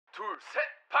둘, 셋,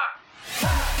 파!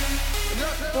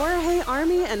 Or hey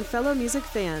Army and fellow music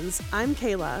fans, I'm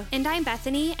Kayla. And I'm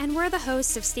Bethany, and we're the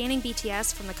hosts of Standing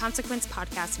BTS from the Consequence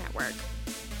Podcast Network.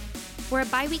 We're a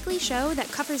bi-weekly show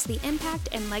that covers the impact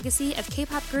and legacy of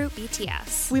K-pop group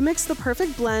BTS. We mix the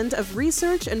perfect blend of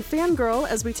research and fangirl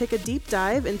as we take a deep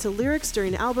dive into lyrics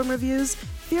during album reviews,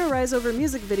 theorize over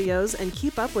music videos, and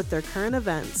keep up with their current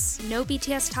events. No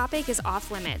BTS topic is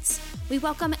off limits. We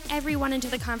welcome everyone into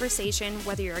the conversation,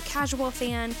 whether you're a casual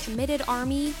fan, committed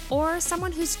ARMY, or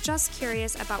someone who's just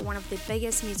curious about one of the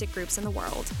biggest music groups in the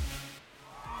world.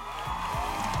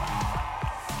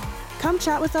 Come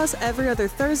chat with us every other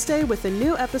Thursday with a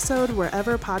new episode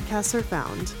wherever podcasts are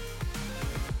found.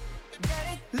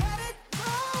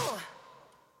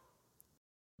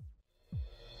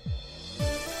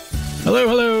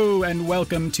 Hello, and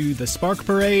welcome to the Spark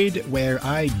Parade, where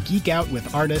I geek out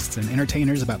with artists and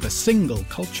entertainers about the single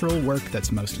cultural work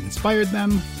that's most inspired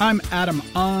them. I'm Adam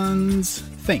Ons.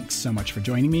 Thanks so much for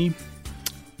joining me.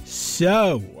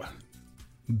 So,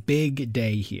 big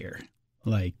day here.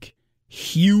 Like,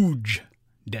 huge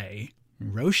day.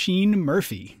 Roisin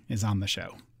Murphy is on the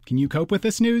show. Can you cope with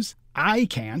this news? I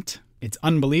can't. It's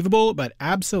unbelievable, but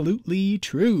absolutely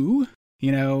true.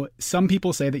 You know, some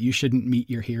people say that you shouldn't meet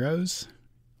your heroes.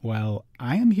 Well,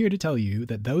 I am here to tell you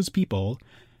that those people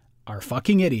are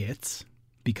fucking idiots,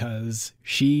 because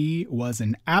she was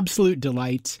an absolute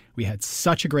delight. We had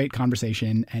such a great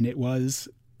conversation, and it was,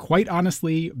 quite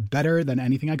honestly, better than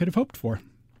anything I could have hoped for.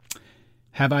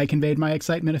 Have I conveyed my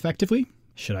excitement effectively?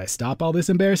 Should I stop all this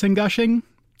embarrassing gushing?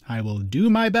 I will do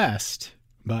my best,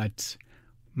 but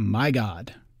my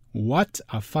God, what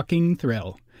a fucking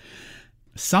thrill.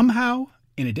 Somehow,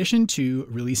 in addition to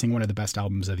releasing one of the best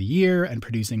albums of the year and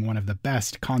producing one of the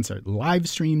best concert live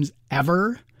streams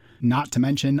ever, not to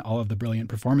mention all of the brilliant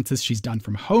performances she's done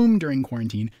from home during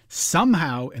quarantine,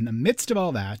 somehow, in the midst of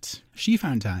all that, she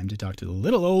found time to talk to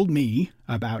little old me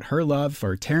about her love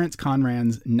for Terence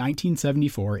Conran's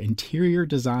 1974 interior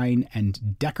design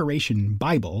and decoration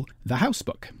Bible, The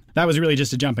Housebook. That was really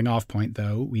just a jumping off point,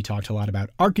 though. We talked a lot about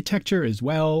architecture as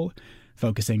well,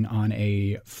 focusing on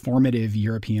a formative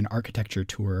European architecture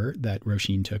tour that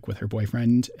Roisin took with her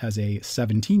boyfriend as a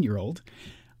 17-year-old.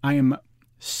 I am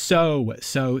so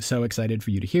excited for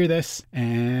you to hear this,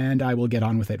 and I will get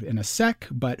on with it in a sec.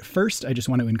 But first, I just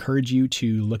want to encourage you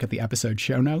to look at the episode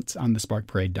show notes on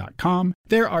thesparkparade.com.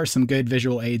 There are some good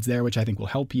visual aids there, which I think will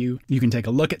help you. You can take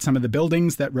a look at some of the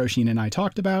buildings that Roisin and I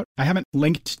talked about. I haven't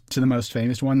linked to the most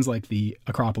famous ones like the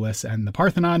Acropolis and the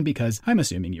Parthenon, because I'm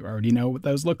assuming you already know what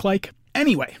those look like.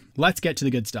 Anyway, let's get to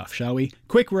the good stuff, shall we?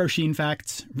 Quick Roisin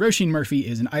facts. Roisin Murphy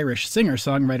is an Irish singer,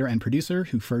 songwriter, and producer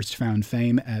who first found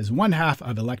fame as one half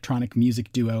of electronic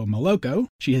music duo Moloko.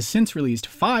 She has since released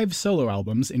 5 solo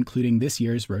albums, including this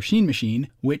year's Roisin Machine,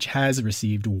 which has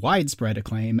received widespread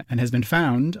acclaim and has been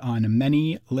found on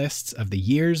many lists of the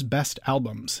year's best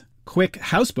albums. Quick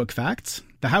housebook facts.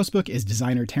 The Housebook is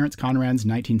designer Terence Conran's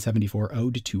 1974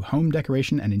 ode to home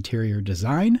decoration and interior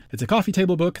design. It's a coffee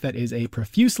table book that is a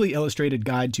profusely illustrated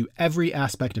guide to every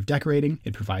aspect of decorating.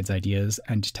 It provides ideas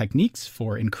and techniques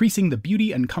for increasing the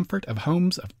beauty and comfort of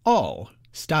homes of all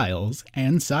styles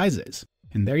and sizes.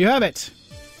 And there you have it.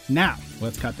 Now,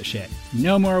 let's cut the shit.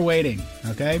 No more waiting,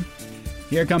 okay?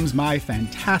 Here comes my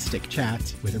fantastic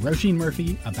chat with Roisin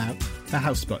Murphy about The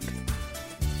Housebook.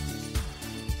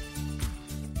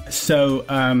 So,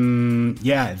 the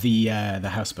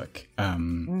Housebook.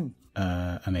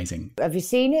 Amazing. Have you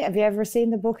seen it? Have you ever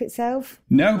seen the book itself?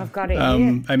 No. I've got it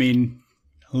here. I mean,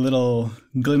 little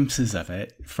glimpses of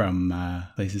it from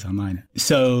places online.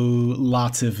 So,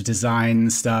 lots of design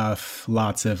stuff,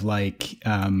 lots of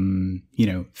 50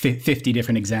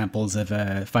 different examples of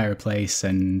a fireplace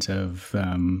and of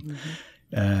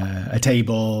a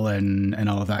table and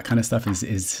all of that kind of stuff.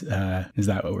 Is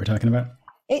that what we're talking about?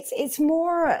 It's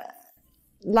more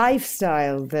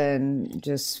lifestyle than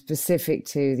just specific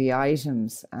to the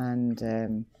items,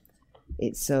 and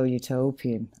it's so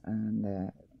utopian, and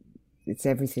it's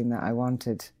everything that I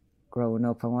wanted growing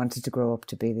up. I wanted to grow up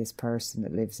to be this person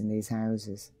that lives in these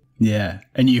houses. Yeah,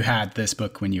 and you had this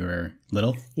book when you were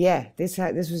little? Yeah, this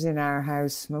was in our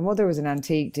house. My mother was an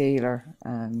antique dealer,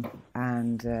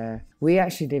 and we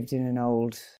actually lived in an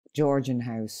old Georgian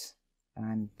house.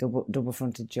 And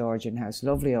double-fronted Georgian house,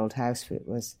 lovely old house. It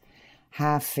was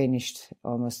half finished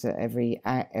almost at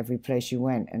every place you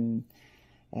went, and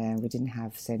we didn't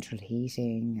have central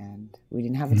heating, and we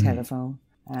didn't have a telephone,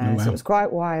 so it was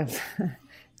quite wild,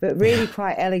 but really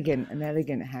quite an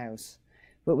elegant house.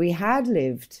 But we had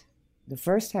lived, the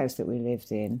first house that we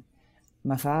lived in,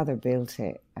 my father built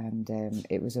it, and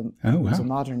it was a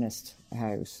modernist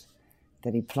house.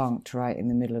 that he plonked right in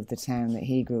the middle of the town that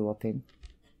he grew up in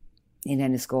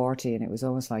Enniscorthy, and it was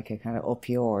almost like a kind of up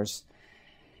yours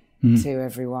to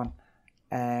everyone.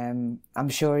 I'm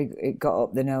sure it got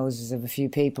up the noses of a few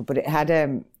people, but it had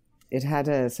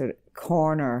a sort of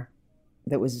corner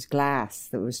that was glass,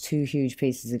 that was two huge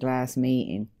pieces of glass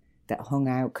meeting that hung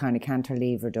out kind of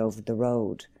cantilevered over the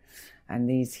road, and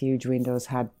these huge windows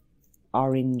had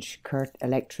orange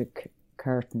electric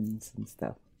curtains and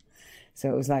stuff.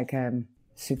 So it was like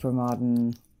super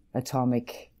modern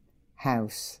atomic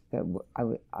house that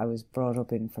I was brought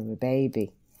up in from a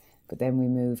baby. But then we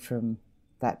moved from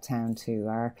that town to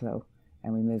Arklow,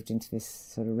 and we moved into this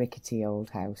sort of rickety old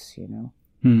house, you know,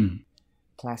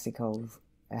 classic old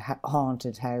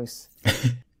haunted house.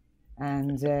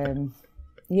 And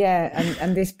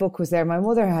and this book was there. My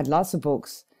mother had lots of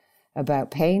books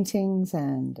about paintings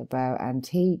and about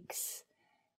antiques,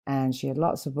 and she had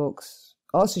lots of books.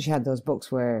 Also, she had those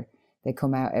books where they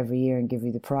come out every year and give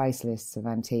you the price lists of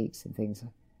antiques and things.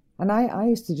 And I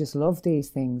used to just love these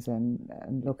things and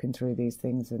looking through these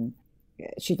things. And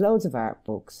she had loads of art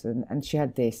books, and she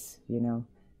had this, you know.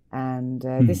 And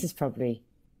this is probably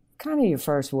kind of your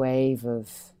first wave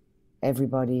of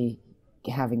everybody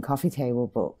having coffee table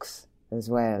books as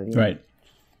well. You know?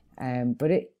 Right.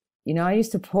 But it, you know, I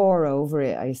used to pore over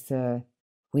it. I used to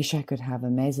wish I could have a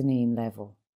mezzanine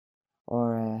level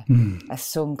or a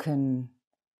sunken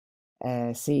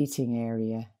seating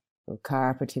area or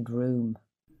carpeted room,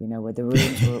 you know, where the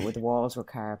rooms were, where the walls were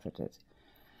carpeted.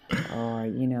 Or,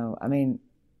 you know, I mean,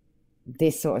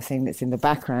 this sort of thing that's in the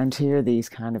background here, these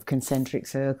kind of concentric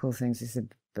circle things, this is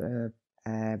a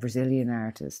Brazilian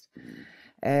artist.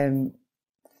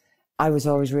 I was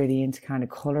always really into kind of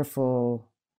colourful,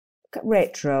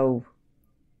 retro,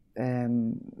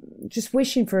 just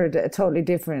wishing for a totally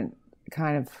different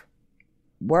kind of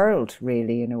world,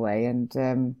 really, in a way.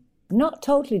 And not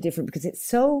totally different because it's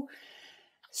so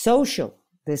social,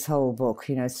 this whole book,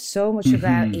 you know, it's so much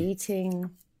about eating.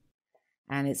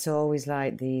 And it's always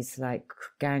like these like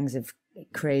gangs of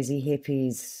crazy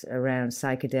hippies around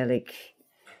psychedelic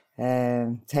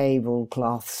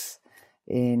tablecloths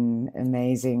in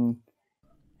amazing,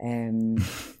 you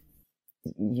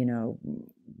know,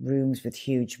 rooms with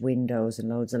huge windows and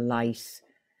loads of light.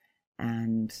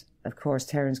 And of course,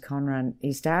 Terence Conran,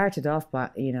 he started off by,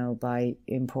 you know, by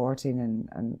importing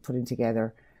and putting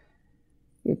together,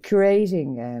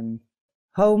 curating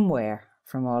homeware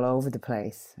from all over the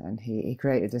place, and he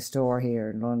created a store here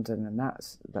in London, and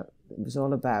that it was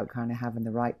all about kind of having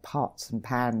the right pots and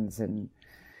pans, and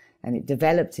it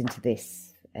developed into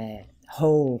this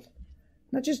whole,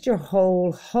 not just your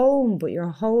whole home, but your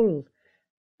whole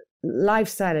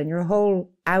lifestyle and your whole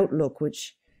outlook,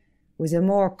 which was a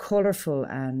more colourful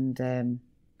and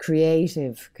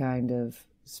creative kind of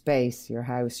space, your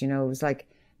house. You know, it was like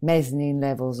mezzanine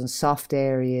levels and soft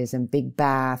areas and big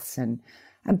baths and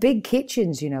big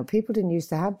kitchens. You know, people didn't used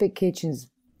to have big kitchens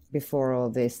before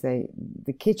all this. The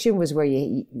kitchen was where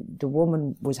the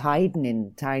woman was hiding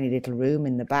in a tiny little room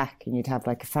in the back, and you'd have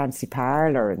like a fancy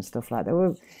parlour and stuff like that.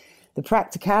 Well, the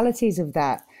practicalities of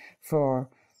that for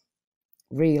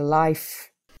real life,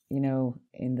 you know,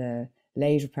 in the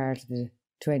later part of the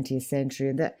 20th century,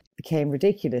 and that became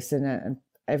ridiculous, and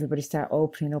everybody started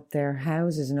opening up their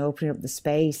houses and opening up the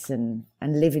space and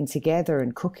living together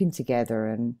and cooking together.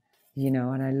 And you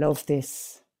know, and I love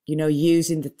this, you know,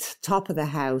 using the top of the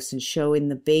house and showing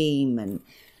the beam and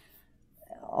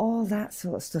all that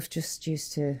sort of stuff. Just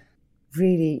used to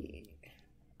really,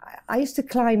 I used to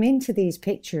climb into these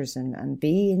pictures and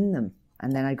be in them.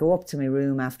 And then I go up to my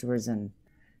room afterwards and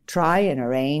try and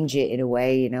arrange it in a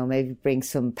way, you know, maybe bring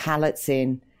some palettes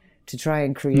in to try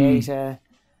and create a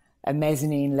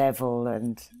mezzanine level.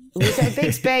 And it was a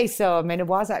big space. So, I mean, it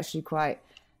was actually quite,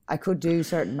 I could do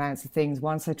certain amounts of things.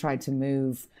 Once I tried to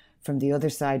move from the other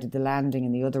side of the landing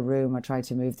in the other room, I tried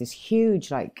to move this huge,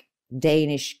 like,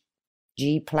 Danish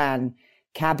G-plan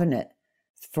cabinet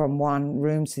from one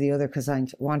room to the other because I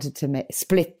wanted to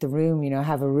split the room, you know,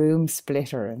 have a room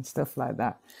splitter and stuff like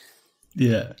that.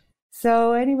 Yeah.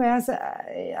 So anyway,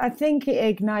 I think it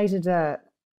ignited a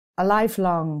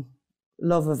lifelong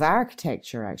love of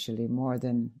architecture, actually, more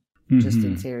than just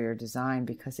interior design,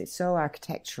 because it's so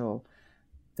architectural.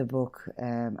 The book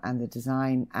and the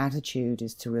design attitude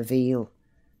is to reveal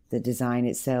the design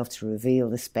itself, to reveal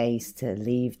the space, to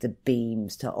leave the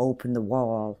beams, to open the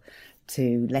wall,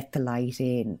 to let the light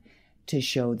in, to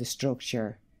show the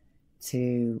structure,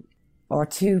 to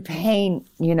paint,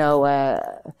 you know,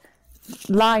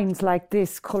 lines like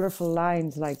this, colourful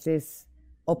lines like this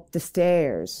up the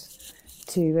stairs,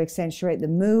 to accentuate the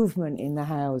movement in the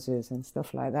houses and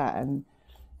stuff like that. And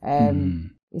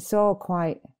It's all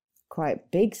quite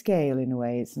big scale in a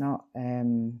way. It's not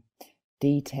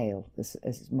detail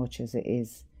as much as it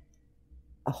is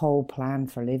a whole plan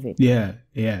for living. Yeah.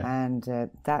 And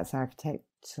that's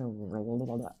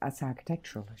architectural. That's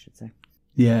architectural, I should say.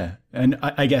 Yeah. And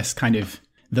I guess kind of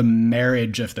the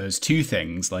marriage of those two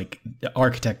things, like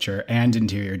architecture and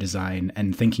interior design,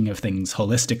 and thinking of things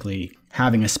holistically,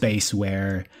 having a space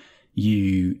where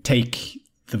you take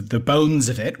the bones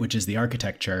of it, which is the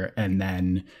architecture, and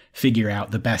then figure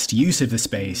out the best use of the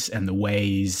space and the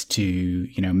ways to,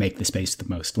 you know, make the space the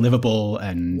most livable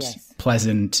and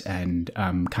pleasant, and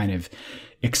kind of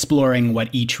exploring what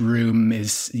each room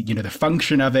is, you know, the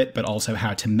function of it, but also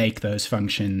how to make those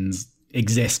functions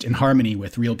exist in harmony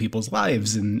with real people's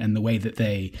lives and the way that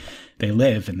they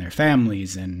live and their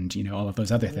families and, you know, all of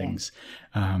those other things.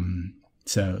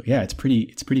 So yeah, it's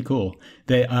pretty cool.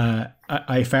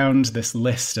 I found this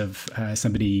list of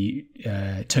somebody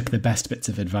took the best bits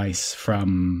of advice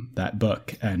from that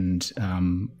book, and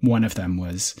one of them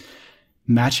was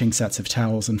matching sets of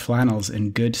towels and flannels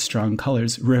in good strong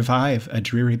colors revive a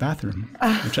dreary bathroom,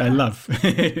 which I love.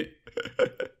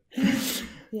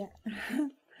 Yeah.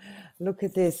 Look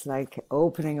at this, like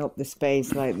opening up the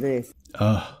space like this.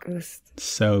 Oh, just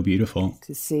so beautiful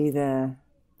to see the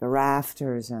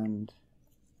rafters and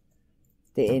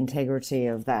the integrity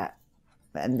of that,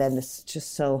 and then it's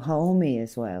just so homey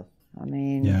as well. I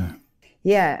mean,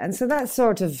 yeah, and so that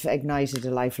sort of ignited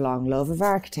a lifelong love of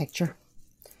architecture,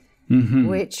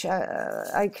 which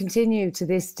I continue to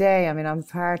this day. I mean, I'm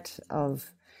part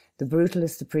of the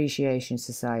Brutalist Appreciation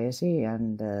Society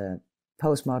and the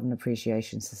Postmodern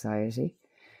Appreciation Society.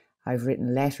 I've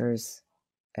written letters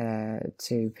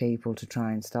to people to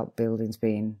try and stop buildings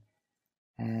being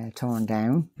torn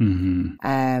down.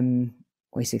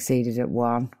 We succeeded at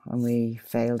one and we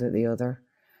failed at the other.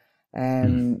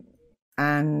 And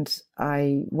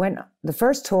the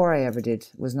first tour I ever did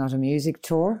was not a music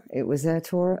tour. It was a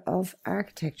tour of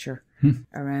architecture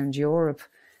around Europe.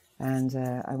 And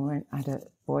I had a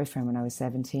boyfriend when I was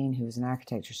 17 who was an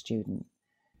architecture student,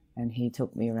 and he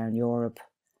took me around Europe.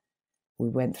 We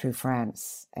went through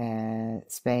France,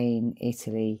 Spain,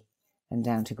 Italy, and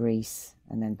down to Greece,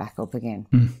 and then back up again.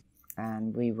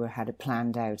 And we had it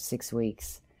planned out 6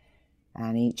 weeks,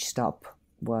 and each stop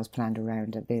was planned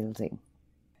around a building,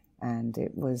 and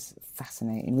it was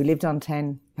fascinating. We lived on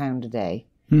 £10 a day.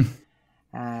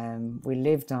 We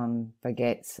lived on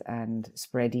baguettes and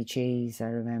spready cheese, I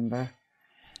remember.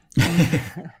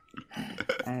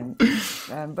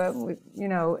 But you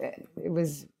know, it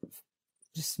was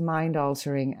just mind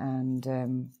altering,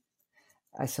 and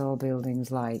I saw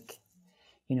buildings like,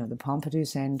 you know, the Pompidou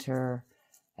Centre,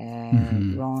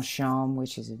 Roisin,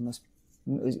 which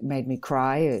it made me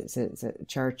cry. It's a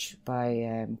church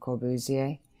by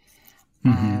Corbusier.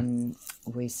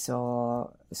 We saw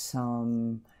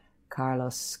some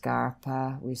Carlos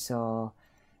Scarpa.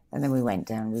 And then we went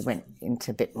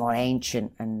into a bit more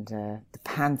ancient, and the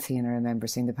Pantheon. I remember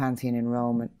seeing the Pantheon in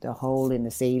Rome, the hole in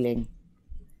the ceiling,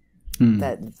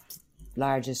 that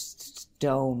largest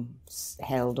dome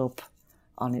held up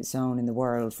on its own in the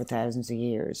world for thousands of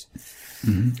years.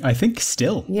 I think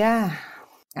still. Yeah.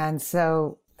 And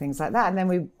so things like that. And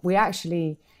then we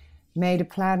actually made a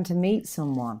plan to meet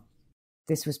someone.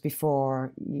 This was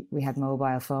before we had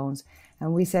mobile phones.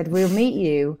 And we said, we'll meet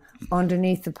you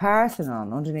underneath the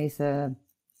Parthenon, underneath the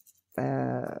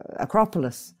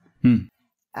Acropolis,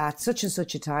 at such and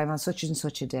such a time, on such and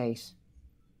such a date.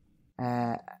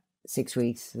 6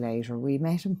 weeks later, we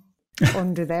met him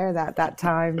under there that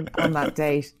time, on that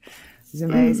date. It was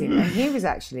amazing. And he was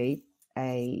actually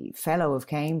a fellow of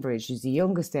Cambridge. He's the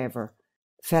youngest ever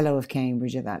fellow of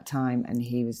Cambridge at that time. And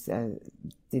he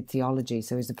did theology.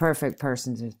 So he's the perfect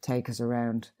person to take us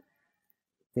around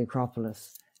the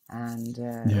Acropolis, and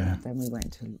then we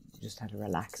went to just had a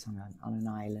relax on an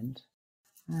island.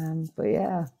 But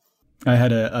yeah, I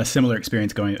had a similar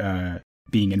experience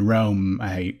being in Rome.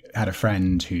 I had a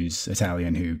friend who's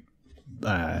Italian who,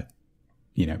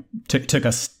 you know, took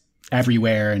us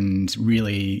everywhere and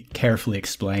really carefully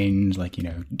explained, like, you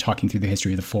know, talking through the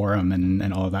history of the Forum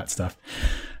and all of that stuff.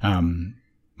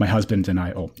 My husband and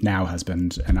I, now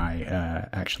husband and I,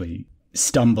 actually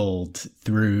stumbled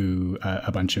through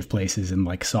a bunch of places and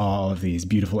like saw all of these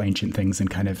beautiful ancient things and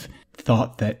kind of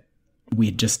thought that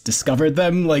we'd just discovered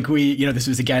them. Like this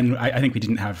was, again, I think we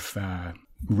didn't have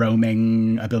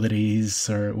roaming abilities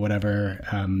or whatever.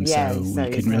 So we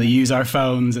couldn't really use our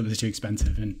phones. It was too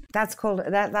expensive. And that's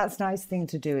a nice thing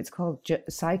to do. It's called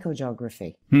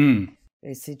psychogeography.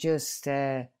 It's to just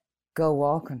go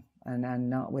walking and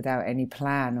not without any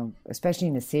plan. Especially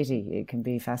in the city, it can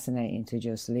be fascinating to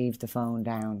just leave the phone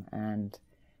down and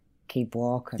keep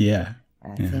walking. Yeah.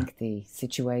 I think the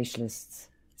situationalists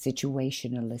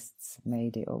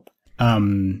made it up.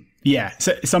 Yeah,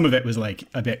 so some of it was like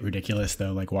a bit ridiculous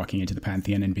though, like walking into the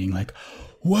Pantheon and being like,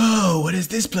 whoa, what is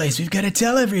this place? We've got to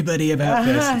tell everybody about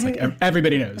this. It's like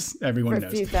everybody knows. Everyone knows. For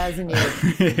a few thousand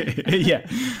years. Yeah.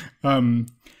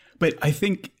 But I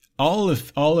think all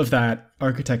of that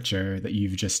architecture that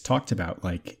you've just talked about,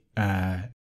 like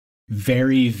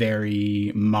very,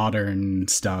 very modern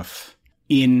stuff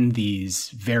in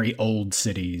these very old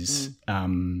cities,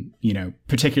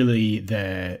 particularly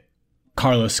the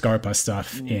Carlos Scarpa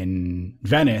stuff in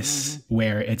Venice,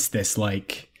 where it's this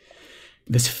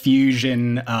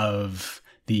fusion of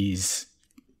these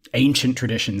ancient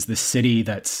traditions, the city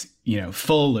that's,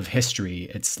 full of history.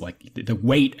 It's like the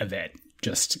weight of it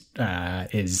just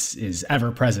is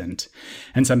ever present.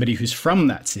 And somebody who's from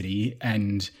that city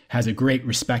and has a great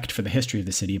respect for the history of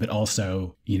the city, but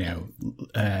also,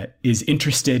 is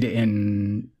interested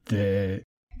in the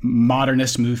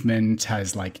modernist movement,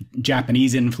 has like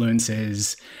Japanese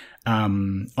influences,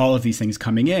 all of these things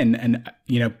coming in, and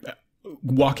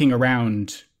walking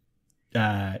around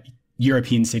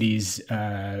European cities,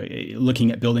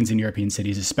 looking at buildings in European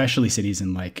cities, especially cities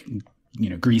in like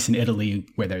Greece and Italy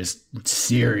where there's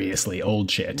seriously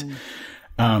old shit.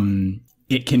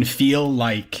 It can feel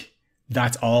like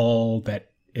that's all that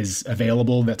is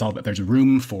available, that's all that there's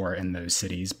room for in those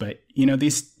cities. But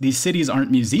these cities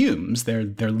aren't museums, they're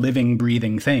living,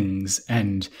 breathing things.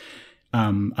 And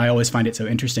I always find it so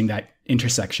interesting, that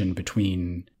intersection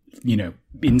between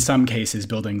in some cases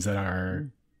buildings that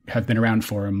have been around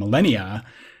for millennia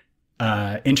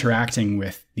interacting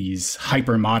with these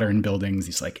hyper modern buildings,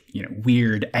 these like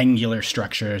weird angular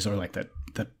structures, or like the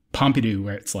Pompidou,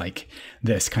 where it's like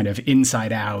this kind of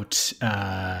inside out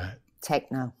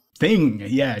techno thing,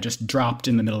 just dropped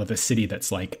in the middle of a city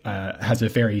that's like has a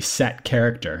very set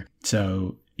character.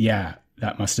 So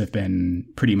that must have been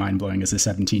pretty mind-blowing as a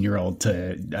 17-year-old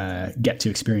to get to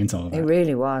experience all of that. It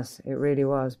really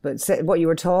was. But what you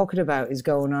were talking about is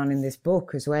going on in this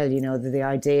book as well, the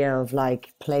idea of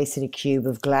like placing a cube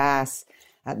of glass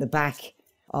at the back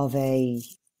of a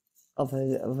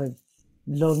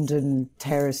London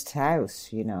terraced house,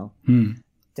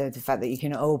 The fact that you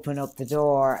can open up the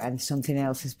door and something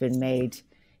else has been made,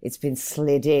 it's been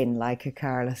slid in like a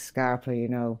Carlos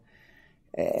Scarpa,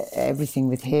 everything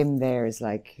with him there is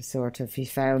like sort of, he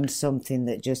found something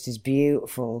that just is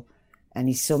beautiful and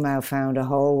he somehow found a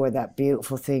hole where that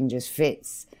beautiful thing just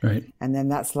fits. Right. And then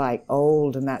that's like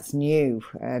old and that's new.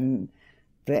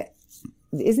 But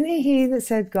isn't it he that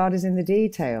said God is in the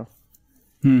detail?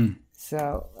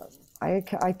 So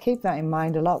I keep that in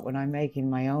mind a lot when I'm making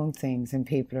my own things and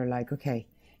people are like, okay,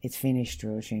 it's finished,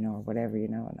 Roisin, or whatever,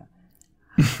 and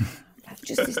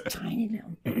just this tiny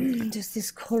little, just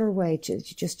this colorway,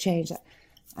 just change that.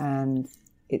 And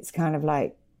it's kind of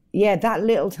like, that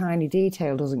little tiny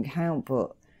detail doesn't count,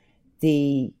 but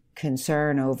the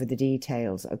concern over the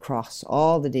details across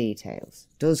all the details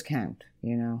does count,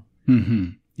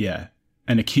 Mm-hmm. Yeah.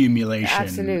 An accumulation.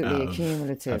 Absolutely,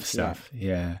 accumulative of stuff.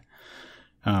 Yeah.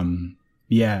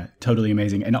 Totally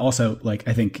amazing. And also, like,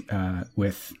 I think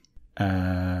with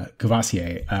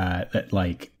Courvoisier, that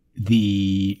like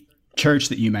the church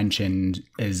that you mentioned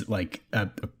is like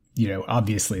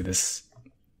obviously this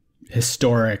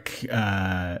historic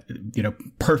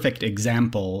perfect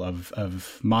example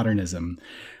of modernism,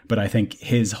 but I think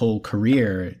his whole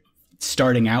career,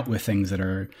 starting out with things that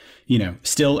are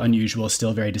still unusual,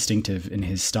 still very distinctive in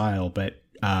his style, but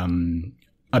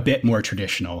a bit more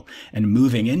traditional, and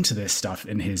moving into this stuff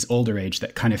in his older age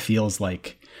that kind of feels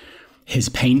like his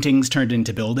paintings turned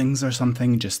into buildings or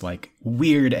something, just like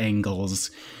weird angles,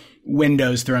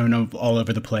 windows thrown all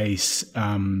over the place.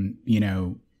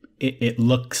 It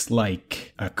looks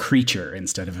like a creature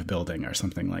instead of a building or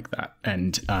something like that.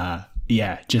 And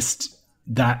just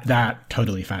that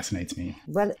totally fascinates me.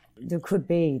 Well, there could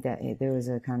be that there was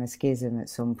a kind of schism at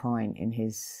some point in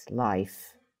his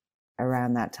life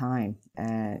around that time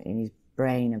in his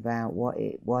brain about what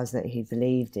it was that he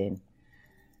believed in.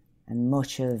 And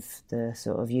much of the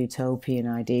sort of utopian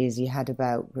ideas he had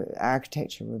about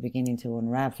architecture were beginning to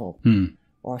unravel,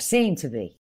 or seemed to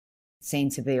be,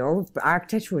 or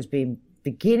architecture was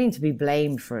beginning to be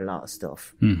blamed for a lot of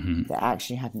stuff that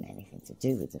actually hadn't anything to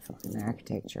do with the fucking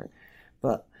architecture.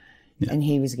 But and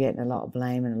he was getting a lot of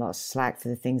blame and a lot of slack for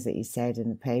the things that he said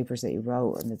and the papers that he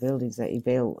wrote and the buildings that he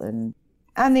built, and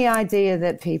the idea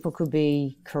that people could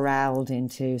be corralled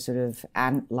into sort of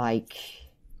ant-like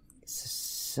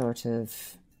sort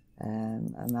of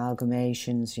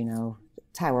amalgamations,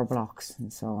 tower blocks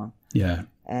and so on. Yeah.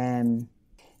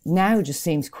 Now just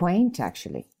seems quaint,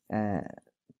 actually,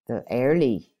 the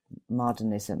early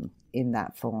modernism in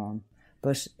that form.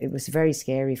 But it was very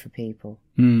scary for people.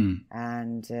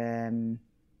 And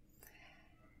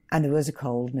there was a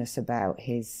coldness about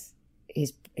his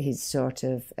sort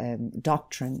of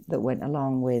doctrine that went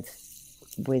along with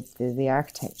the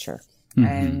architecture.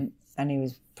 And he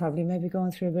was probably maybe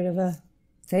going through a bit of a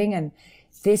thing. And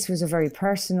this was a very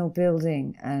personal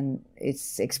building, and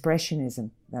it's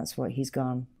expressionism. That's what he's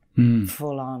gone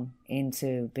full on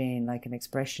into, being like an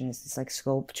expressionist. It's like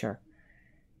sculpture.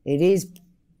 It is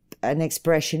an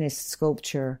expressionist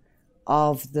sculpture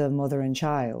of the mother and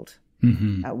child.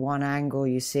 At one angle,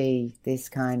 you see this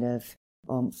kind of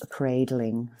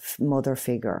cradling mother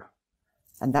figure,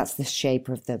 and that's the shape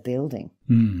of the building.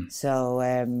 So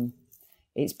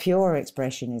it's pure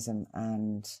expressionism,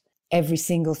 and every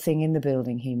single thing in the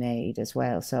building he made as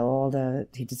well. So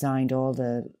he designed all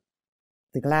the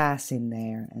glass in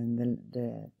there, and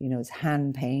it's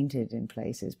hand painted in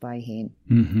places by him.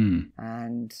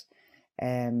 And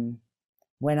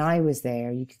when I was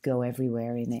there, you could go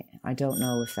everywhere in it. I don't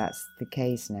know if that's the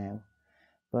case now,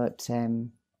 but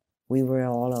we were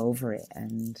all over it,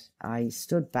 and I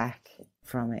stood back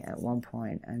from it at one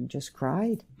point and just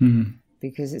cried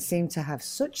because it seemed to have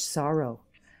such sorrow,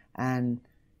 and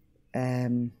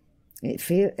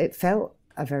it felt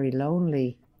a very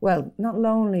lonely, well, not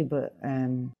lonely, but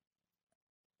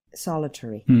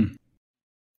solitary.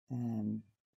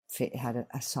 It had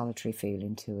a solitary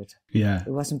feeling to it. Yeah.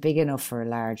 It wasn't big enough for a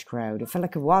large crowd. It felt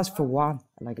like it was for one,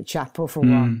 like a chapel for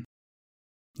one.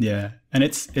 Yeah. And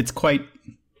it's quite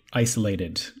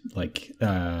isolated. Like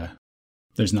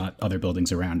there's not other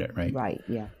buildings around it, right? Right,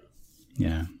 yeah.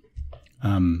 Yeah.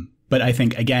 But I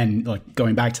think, again, like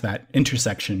going back to that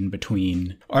intersection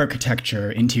between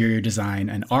architecture, interior design,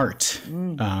 and art,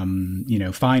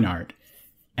 fine art,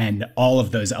 and all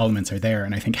of those elements are there.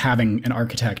 And I think having an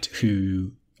architect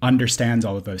who understands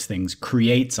all of those things,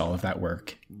 creates all of that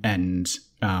work, and,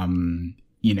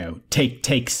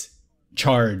 takes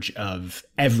charge of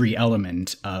every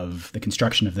element of the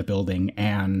construction of the building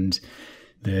and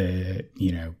the,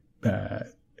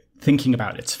 thinking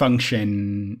about its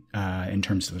function in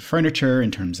terms of the furniture, in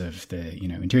terms of the,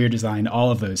 interior design, all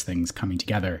of those things coming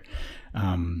together.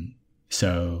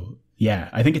 So yeah,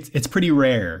 I think it's pretty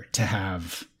rare to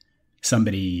have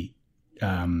somebody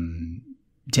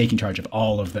taking charge of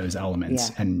all of those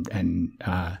elements, and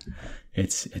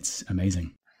it's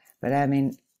amazing. But I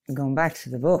mean, going back to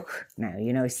the book now,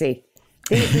 see,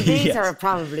 these Yes. are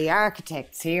probably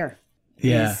architects here.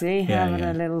 Yeah, You see, having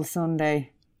a little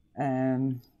Sunday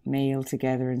meal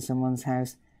together in someone's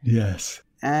house. Yes.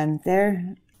 And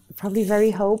they're probably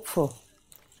very hopeful,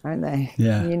 aren't they?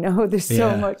 Yeah. There's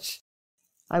so much.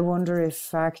 I wonder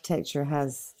if architecture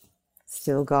has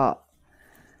still got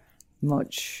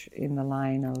much in the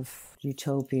line of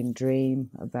utopian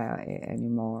dream about it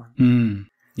anymore.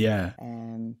 Yeah.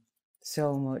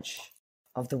 So much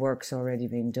of the work's already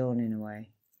been done in a way.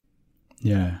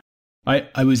 Yeah.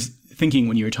 I was thinking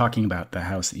when you were talking about the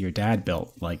house that your dad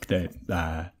built, like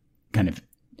the kind of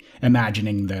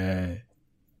imagining the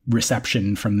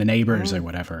reception from the neighbors or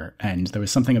whatever. And there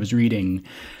was something I was reading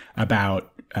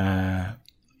about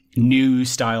new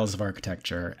styles of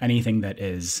architecture. Anything that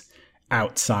is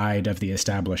outside of the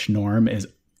established norm is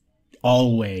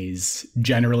always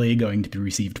generally going to be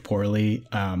received poorly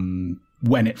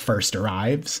when it first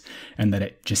arrives, and that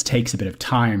it just takes a bit of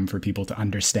time for people to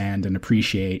understand and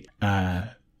appreciate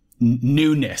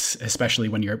newness, especially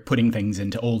when you're putting things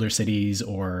into older cities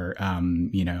or,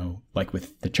 like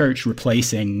with the church,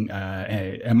 replacing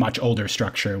a much older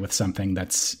structure with something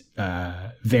that's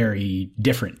very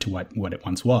different to what it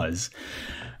once was.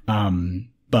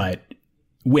 But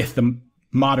with the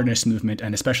modernist movement,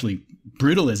 and especially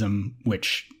brutalism,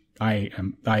 which I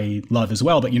love as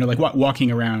well, but like walking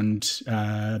around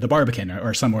the Barbican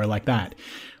or somewhere like that,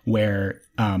 where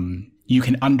you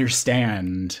can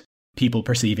understand people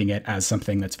perceiving it as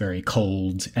something that's very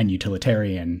cold and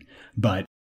utilitarian, but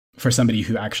for somebody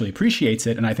who actually appreciates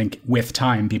it, and I think with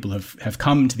time people have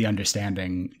come to the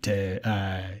understanding to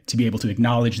be able to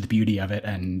acknowledge the beauty of it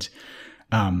and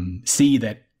see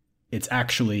that it's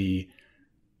actually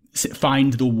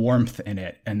find the warmth in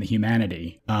it and the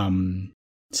humanity.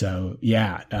 So,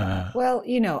 yeah. Well,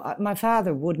 my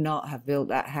father would not have built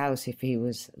that house if he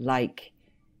was like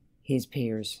his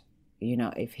peers,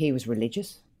 if he was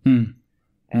religious,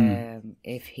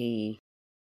 if he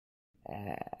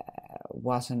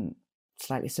wasn't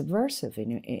slightly subversive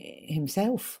in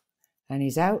himself and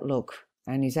his outlook.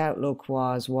 And his outlook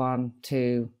was one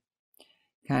to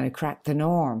kind of crack the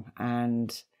norm,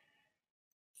 and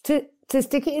to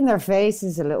stick it in their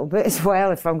faces a little bit as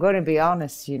well, if I'm going to be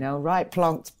honest, you know, right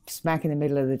plonked smack in the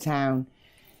middle of the town.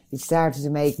 He started to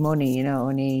make money, you know,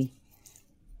 and he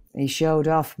showed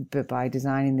off by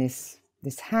designing this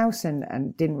house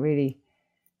and didn't really,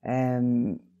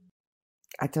 I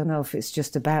don't know if it's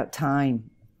just about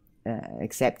time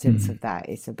acceptance of that.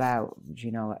 It's about,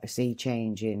 you know, a sea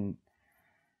change in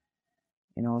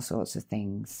all sorts of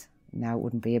things. Now it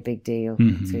wouldn't be a big deal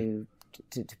to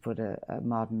put a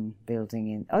modern building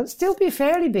in. Oh, it'd still be a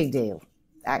fairly big deal,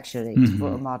 actually, to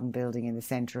put a modern building in the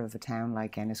centre of a town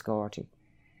like Enniscorthy.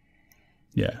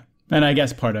 Yeah. And I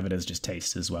guess part of it is just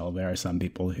taste as well. There are some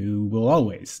people who will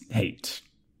always hate,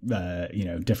 you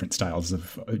know, different styles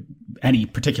of any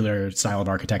particular style of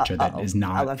architecture that is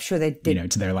not, I'm sure they did, you know,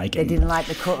 to their liking. They didn't like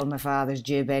the cut of my father's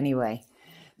jib anyway.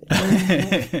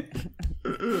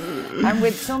 And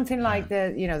with something like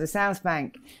the South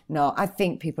Bank, no, I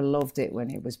think people loved it when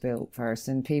it was built first,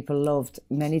 and people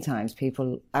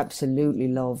absolutely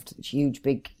loved huge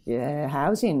big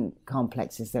housing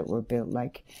complexes that were built.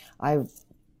 Like, I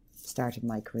started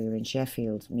my career in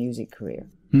Sheffield, music career,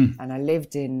 and I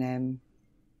lived in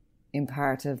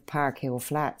part of Park Hill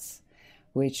Flats,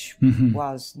 which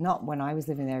was not when I was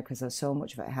living there, because so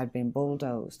much of it had been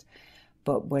bulldozed.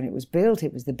 But when it was built,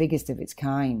 it was the biggest of its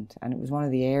kind, and it was one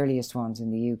of the earliest ones in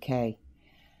the UK.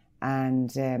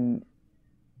 And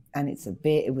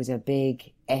it was a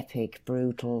big, epic,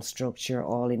 brutal structure,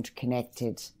 all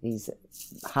interconnected. These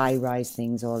high-rise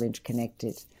things, all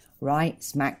interconnected, right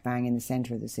smack bang in the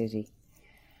centre of the city.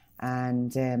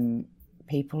 And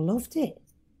people loved it.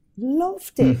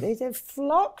 They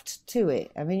flocked to it.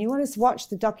 I mean, you want to watch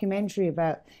the documentary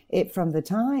about it from the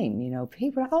time, you know,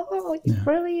 people are, oh, it's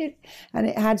brilliant. And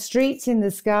it had streets in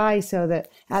the sky, so that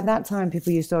at that time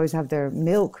people used to always have their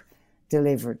milk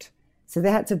delivered. So they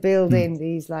had to build in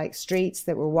these like streets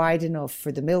that were wide enough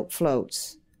for the milk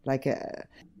floats, like a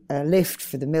lift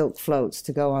for the milk floats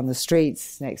to go on the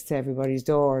streets next to everybody's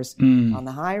doors on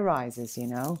the high rises, you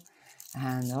know.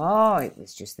 And it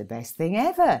was just the best thing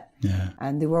ever. Yeah.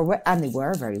 And they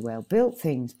were very well built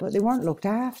things, but they weren't looked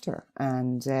after.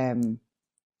 And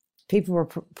people were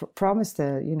promised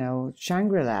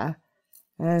Shangri-La,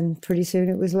 and pretty soon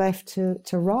it was left to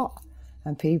rot.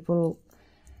 And people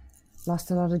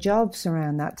lost a lot of jobs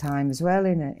around that time as well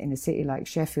in a city like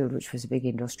Sheffield, which was a big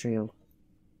industrial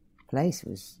place. It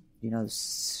was, you know,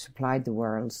 supplied the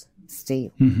world's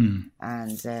steel.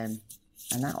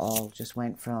 And that all just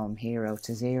went from hero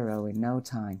to zero in no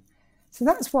time. So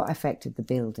that's what affected the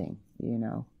building, you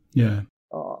know. Yeah.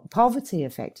 Poverty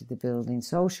affected the building.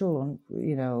 Social,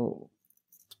 you know,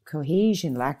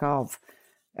 cohesion, lack of,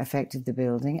 affected the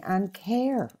building, and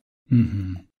care.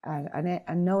 And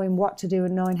knowing what to do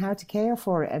and knowing how to care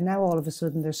for it. And now all of a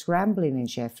sudden they're scrambling in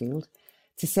Sheffield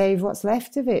to save what's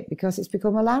left of it, because it's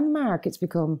become a landmark. It's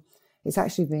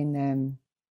actually been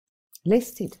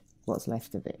listed, what's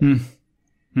left of it.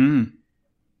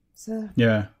 So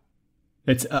yeah,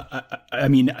 it's I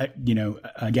mean, you know,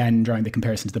 again, drawing the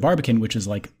comparison to the Barbican, which is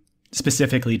like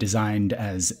specifically designed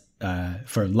as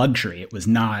for luxury. It was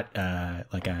not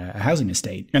like a housing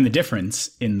estate, and the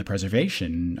difference in the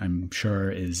preservation, I'm sure,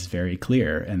 is very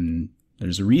clear. And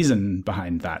there's a reason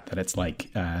behind that it's like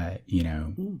you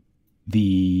know,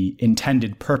 the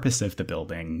intended purpose of the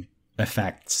building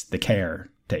affects the care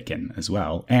taken as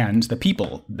well, and the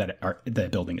people that the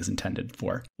building is intended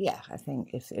for. Yeah, I think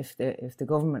if the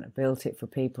government have built it for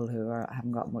people who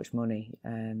haven't got much money,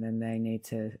 then they need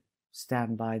to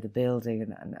stand by the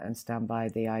building and stand by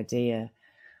the idea,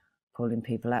 pulling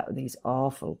people out of these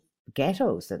awful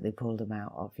ghettos that they pulled them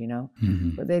out of, you know.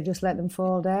 But they just let them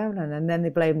fall down, and then they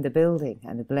blame the building,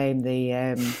 and they blame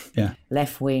the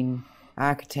left-wing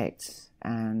architects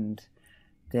and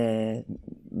the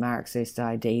Marxist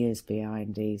ideas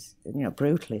behind these, you know,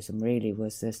 brutalism really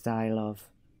was the style of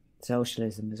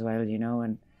socialism as well, you know,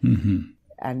 and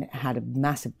it had a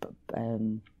massive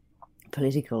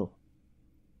political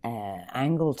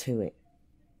angle to it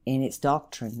in its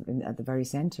doctrine, at the very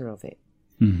centre of it.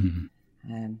 It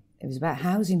was about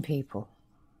housing people.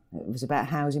 It was about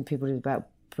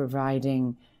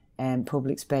providing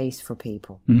public space for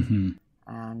people.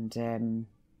 And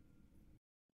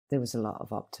there was a lot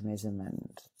of optimism,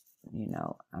 and, you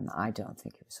know, and I don't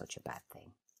think it was such a bad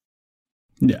thing.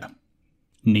 Yeah,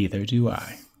 neither do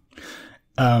I.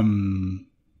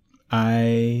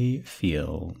 I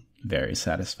feel very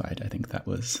satisfied. I think that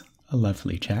was a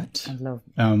lovely chat.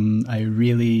 I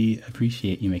really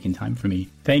appreciate you making time for me.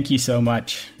 Thank you so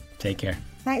much. Take care.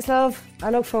 Thanks, love. I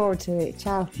look forward to it.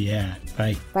 Ciao. Yeah,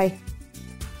 bye. Bye.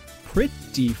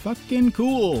 pretty fucking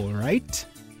cool, right?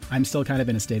 I'm still kind of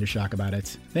in a state of shock about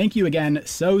it. Thank you again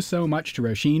so much to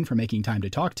Roisin for making time to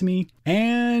talk to me.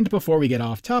 And before we get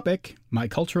off topic, my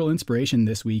cultural inspiration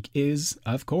this week is,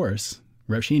 of course,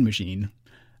 Roisin Machine.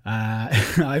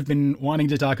 I've been wanting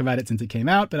to talk about it since it came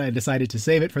out, but I decided to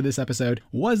save it for this episode.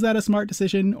 Was that a smart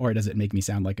decision, or does it make me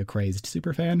sound like a crazed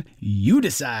superfan? You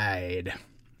decide.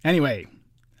 Anyway,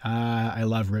 I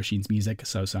love Roisin's music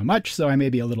so much, so I may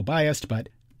be a little biased, but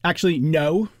actually,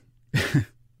 no.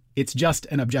 It's just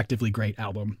an objectively great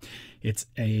album. It's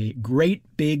a great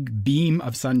big beam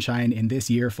of sunshine in this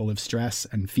year full of stress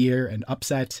and fear and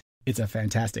upset. It's a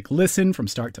fantastic listen from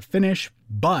start to finish,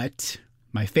 but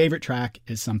my favorite track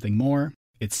is Something More.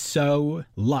 It's so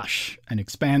lush and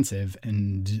expansive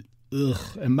and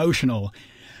emotional,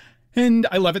 and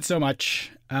I love it so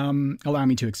much. Allow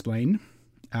me to explain.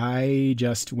 I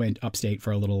just went upstate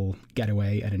for a little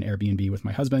getaway at an Airbnb with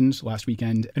my husband last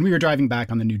weekend, and we were driving back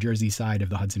on the New Jersey side of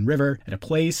the Hudson River at a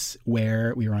place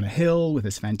where we were on a hill with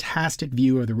this fantastic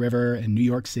view of the river and New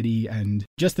York City and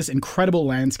just this incredible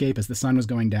landscape as the sun was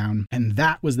going down. And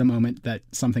that was the moment that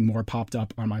Something More popped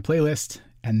up on my playlist.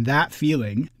 And that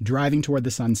feeling, driving toward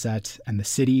the sunset and the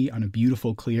city on a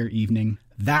beautiful, clear evening,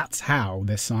 that's how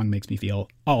this song makes me feel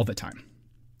all the time.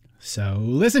 So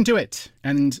listen to it,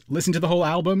 and listen to the whole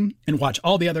album, and watch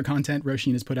all the other content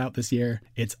Roisin has put out this year.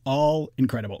 It's all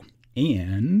incredible.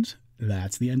 And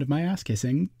that's the end of my ass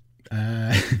kissing.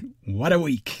 What a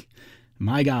week.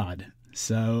 My God.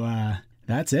 So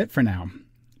that's it for now.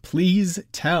 Please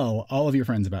tell all of your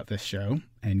friends about this show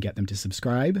and get them to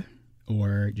subscribe,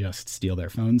 or just steal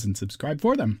their phones and subscribe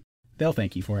for them. They'll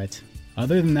thank you for it.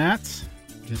 Other than that,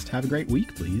 just have a great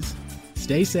week, please.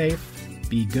 Stay safe.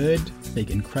 Be good, take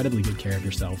incredibly good care of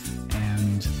yourself,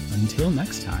 and until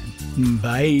next time,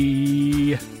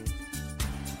 bye!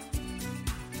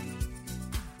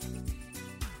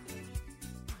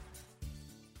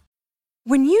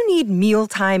 When you need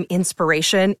mealtime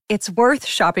inspiration, it's worth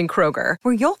shopping Kroger,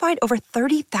 where you'll find over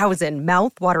 30,000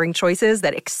 mouth-watering choices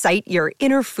that excite your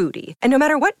inner foodie. And no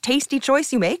matter what tasty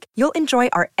choice you make, you'll enjoy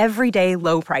our everyday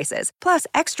low prices, plus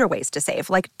extra ways to save,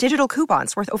 like digital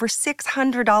coupons worth over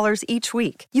 $600 each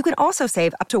week. You can also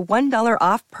save up to $1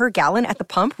 off per gallon at the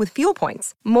pump with fuel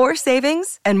points. More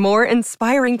savings and more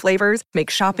inspiring flavors make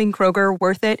shopping Kroger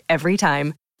worth it every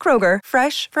time. Kroger,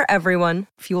 fresh for everyone.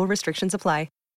 Fuel restrictions apply.